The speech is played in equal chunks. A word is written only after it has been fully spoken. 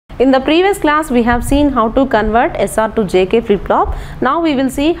In the previous class we have seen how to convert SR to JK flip-flop. Now we will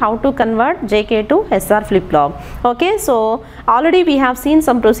see how to convert JK to SR flip-flop. Okay, so already we have seen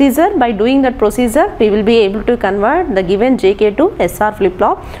some procedure. By doing that procedure we will be able to convert the given JK to SR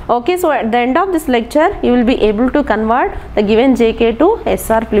flip-flop. Okay, so at the end of this lecture you will be able to convert the given JK to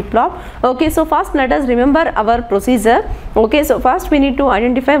SR flip-flop. Okay, so first let us remember our procedure. Okay, so first we need to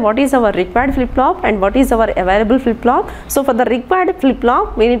identify what is our required flip-flop and what is our available flip-flop. So for the required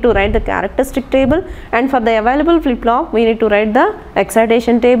flip-flop we need to write the characteristic table, and for the available flip-flop we need to write the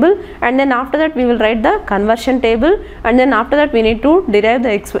excitation table, and then after that we will write the conversion table, and then after that we need to derive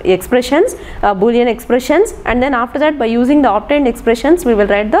the expressions, boolean expressions, and then after that by using the obtained expressions we will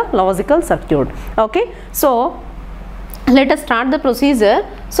write the logical circuit. Okay, so let us start the procedure.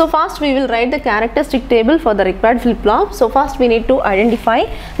 So first we will write the characteristic table for the required flip-flop. So first we need to identify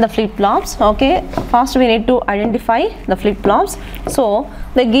the flip-flops. Okay, first we need to identify the flip-flops. So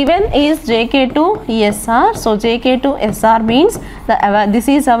the given is JK to SR. So JK to SR means this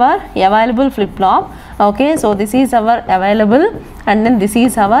is our available flip-flop. Okay, so this is our available, and then this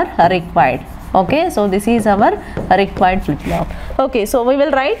is our required. Okay, so this is our required flip-flop. Okay, so we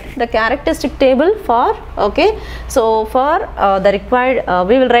will write the characteristic table for, okay, so for the required,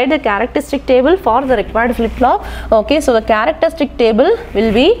 we will write the characteristic table for the required flip-flop. Okay, so the characteristic table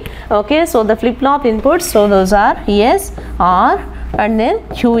will be, okay, so the flip-flop inputs, so those are S, R, and then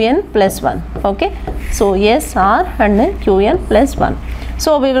Qn plus 1. Okay, so S, R, and then Qn plus 1.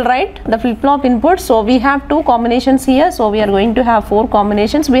 So we will write the flip-flop inputs. So we have two combinations here. So we are going to have 4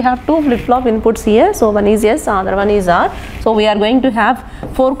 combinations. We have 2 flip-flop inputs here. So one is S, other one is R. So we are going to have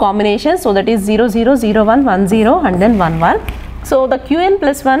 4 combinations. So that is 0, 0, 0, 1, 1, 0, and then 1, 1. So the Qn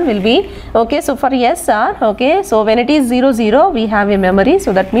plus 1 will be, okay, so for SR, okay, so when it is 0, 0 we have a memory.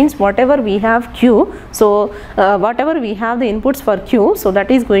 So that means whatever we have Q, so whatever we have the inputs for Q, so that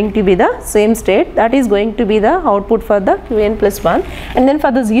is going to be the same state, that is going to be the output for the Qn plus 1, and then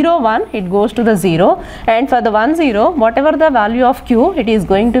for the 0, 1 it goes to the 0, and for the 1, 0 whatever the value of Q it is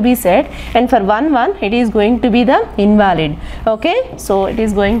going to be set, and for 1, 1 it is going to be the invalid. Okay, so it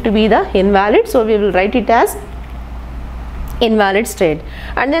is going to be the invalid, so we will write it as invalid state.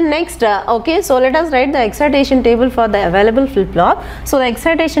 And then next, okay, so let us write the excitation table for the available flip-flop. So the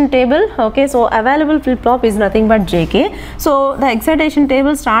excitation table, okay, so available flip-flop is nothing but JK. So the excitation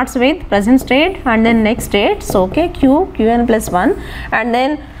table starts with present state and then next state. So okay, Qn plus 1, and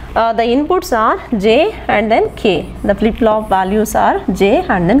then the inputs are J and then K. The flip-flop values are J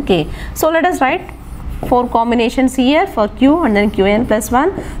and then K. So let us write 4 combinations here for Q and then Qn plus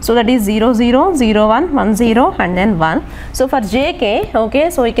 1. So that is 0, 0, 0, 1, 1, 0, and then 1. So for JK,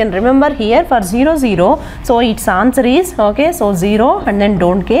 okay, so you can remember here for 0, 0, so its answer is, okay, so 0 and then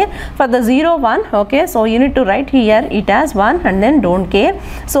don't care. For the 0, 1, okay, so you need to write here it as 1 and then don't care.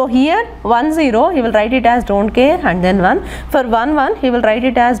 So here 1, 0, he will write it as don't care and then 1. For 1, 1, he will write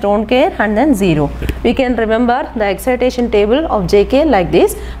it as don't care and then 0. We can remember the excitation table of JK like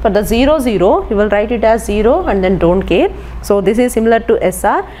this. For the 0, 0, he will write it as 0 and then don't care. So this is similar to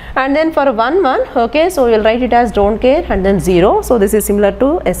SR. And then for 1, 1, okay, so we will write it as don't care and then 0. So this is similar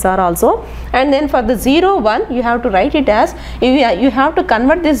to SR also. And then for the 0, 1, you have to write it as, you have to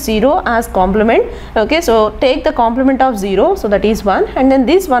convert this 0 as complement. Okay, so take the complement of 0, so that is 1, and then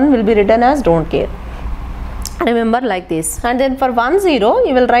this 1 will be written as don't care. Remember like this. And then for 1, 0,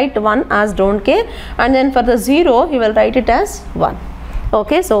 you will write 1 as don't care, and then for the 0, you will write it as 1.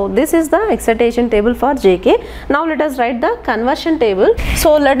 Okay, so this is the excitation table for JK. Now let us write the conversion table.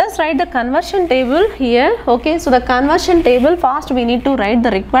 So let us write the conversion table here. Okay, so the conversion table, first we need to write the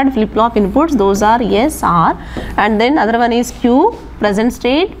required flip-flop inputs. Those are S, R, and then other one is Q, present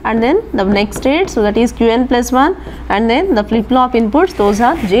state, and then the next state, so that is Qn plus 1, and then the flip-flop inputs, those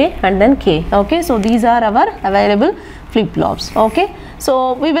are J and then K. Okay, so these are our available flip-flops. Okay,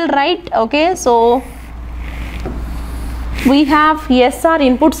 so we will write, okay, so we have SR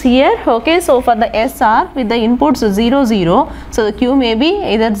inputs here. Okay, so for the SR with the inputs 0, 0, so the Q may be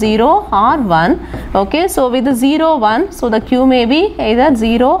either 0 or 1. Okay, so with the 0, 1, so the Q may be either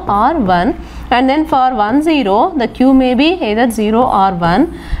 0 or 1, and then for 1, 0, the Q may be either 0 or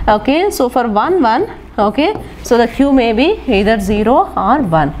 1. Okay, so for 1, 1, okay, so the Q may be either 0 or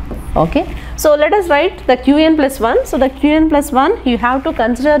 1. Okay, so let us write the Qn plus 1. So the Qn plus 1, you have to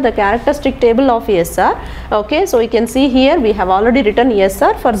consider the characteristic table of SR. Okay, so you can see here we have already written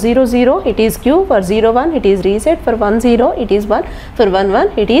SR. For 0, 0 it is Q, for 0, 1 it is reset, for 1, 0 it is 1, for 1,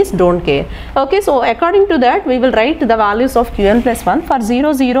 1 it is don't care. Okay, so according to that we will write the values of Qn plus 1. For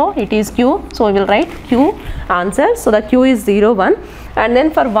 0, 0 it is Q, so we will write Q answer. So the Q is 0, 1, and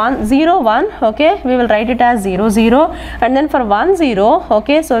then for 1 0 1, okay, we will write it as 0 0, and then for 1 0,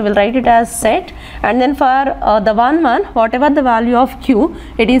 okay, so we will write it as set, and then for the 1 1, whatever the value of q,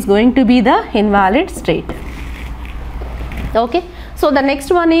 it is going to be the invalid state. Okay, so the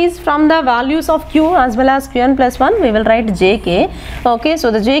next one is from the values of q as well as qn plus 1, we will write jk. Okay,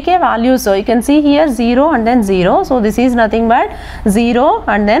 so the jk values, so you can see here 0 and then 0, so this is nothing but 0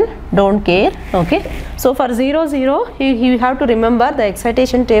 and then don't care. Okay, so for 0 0, you have to remember the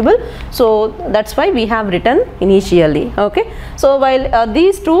excitation table, so that's why we have written initially. Okay, so while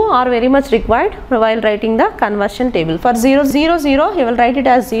these two are very much required while writing the conversion table. For 0 0 0, you will write it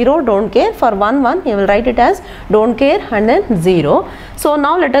as 0 don't care. For 1 1, you will write it as don't care and then 0. So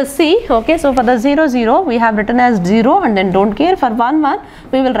now let us see. Okay, so for the 0 0, we have written as 0 and then don't care. For 1 1,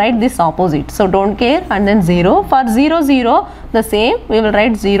 we will write this opposite, so don't care and then 0. For 0 0, the same, we will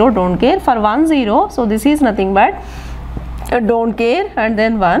write 0 don't care. For 1 0, so this is nothing but don't care and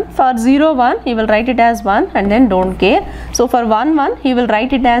then 1. For 0 1, he will write it as 1 and then don't care. So for 1 1, he will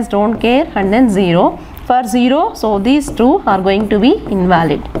write it as don't care and then 0. For 0, so these two are going to be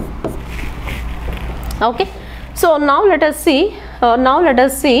invalid. Okay, so now let us see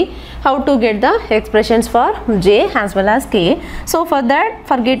how to get the expressions for j as well as k. So for that,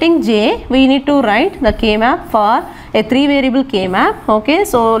 for getting j, we need to write the k map for a 3 variable k map. Okay,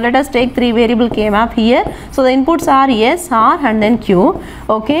 so let us take 3 variable k map here. So the inputs are s, r and then q.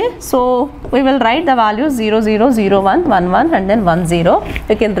 Okay, so we will write the values 0 0 0 1 1 1 and then 1 0.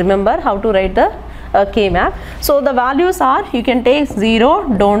 You can remember how to write the k map. So the values are, you can take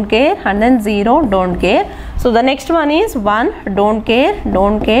 0 don't care and then 0 don't care. So the next one is 1 don't care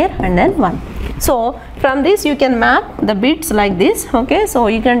and then 1. So from this you can map the bits like this. Okay, so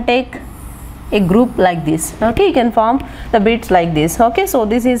you can take a group like this. Okay, you can form the bits like this. Okay, so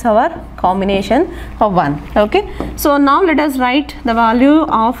this is our combination of 1. Okay, so now let us write the value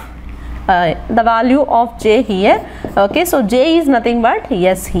of j here. Okay, so j is nothing but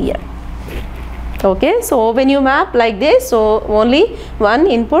s here. Okay, so when you map like this, so only one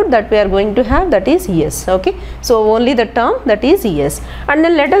input that we are going to have, that is yes. Okay, so only the term that is yes, and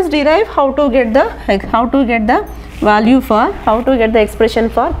then let us derive how to get the value for, how to get the expression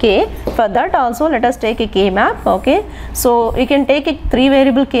for k. For that also let us take a k map. Okay, so you can take a 3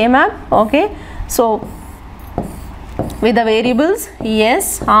 variable k map. Okay, so with the variables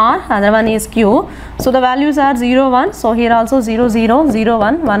s, r, other one is q. So the values are 0 1, so here also 0 0 0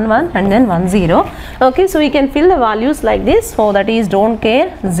 1 1 1 and then 1 0. Okay, so we can fill the values like this. So that is don't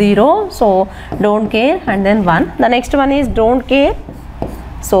care 0, so don't care and then 1. The next one is don't care,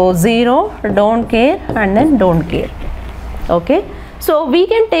 so 0 don't care and then don't care. Okay, so we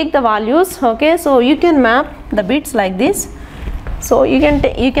can take the values. Okay, so you can map the bits like this. So you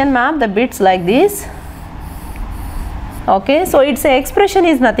can map the bits like this. Okay, so its expression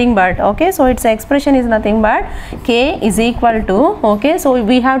is nothing but, okay, so its expression is nothing but k is equal to, okay, so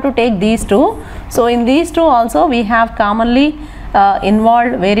we have to take these two. So in these two also we have commonly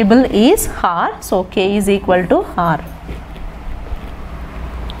involved variable is r, so k is equal to r.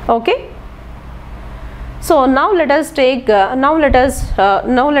 Okay, so now let us take now let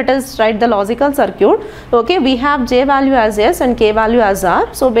us write the logical circuit. Okay, we have j value as s and k value as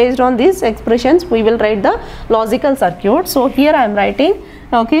r. So based on these expressions we will write the logical circuit. So here I am writing,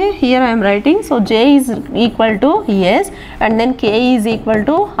 okay, here I am writing, so j is equal to s and then k is equal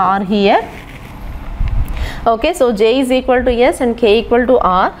to r here. Okay, so j is equal to s and k equal to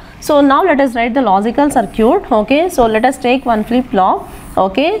r. So now let us write the logical circuit. Okay, so let us take one flip flop.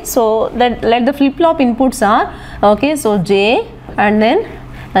 Okay, so let the flip flop inputs are, okay, so j and then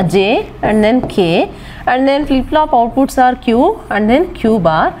k, and then flip flop outputs are q and then q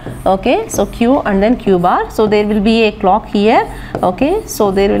bar. Okay, so q and then q bar. So there will be a clock here. Okay,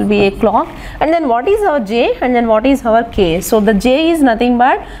 so there will be a clock, and then what is our j and then what is our k? So the j is nothing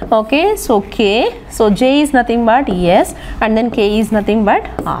but, okay, so k, so j is nothing but s and then k is nothing but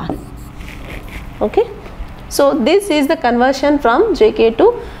r. Okay, so this is the conversion from JK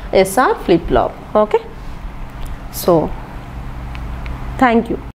to SR flip flop. Okay, so thank you.